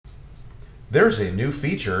There's a new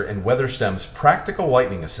feature in WeatherStem's Practical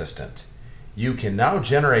Lightning Assistant. You can now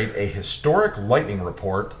generate a historic lightning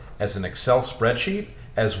report as an Excel spreadsheet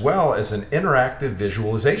as well as an interactive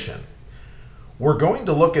visualization. We're going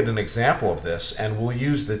to look at an example of this, and we'll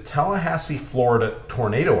use the Tallahassee, Florida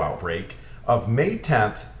tornado outbreak of May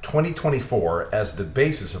 10th, 2024 as the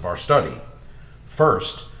basis of our study.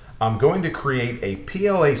 First, I'm going to create a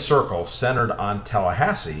PLA circle centered on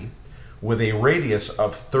Tallahassee with a radius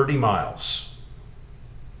of 30 miles.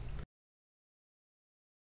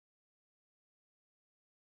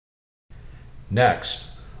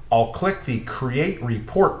 Next, I'll click the Create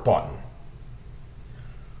Report button.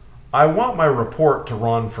 I want my report to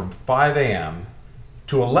run from 5 a.m.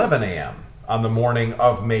 to 11 a.m. on the morning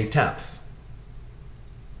of May 10th.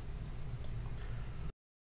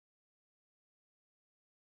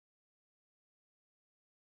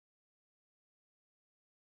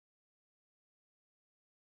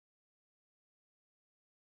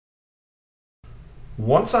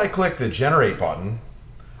 Once I click the Generate button,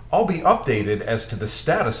 I'll be updated as to the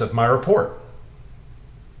status of my report.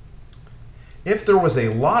 If there was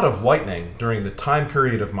a lot of lightning during the time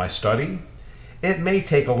period of my study, it may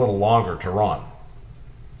take a little longer to run.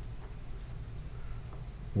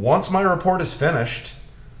 Once my report is finished,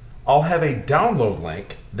 I'll have a download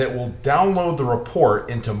link that will download the report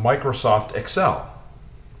into Microsoft Excel.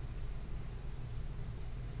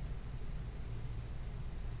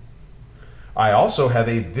 I also have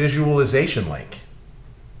a visualization link.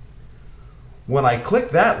 When I click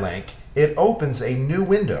that link, it opens a new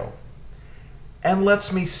window and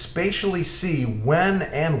lets me spatially see when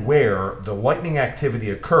and where the lightning activity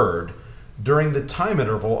occurred during the time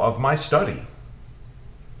interval of my study.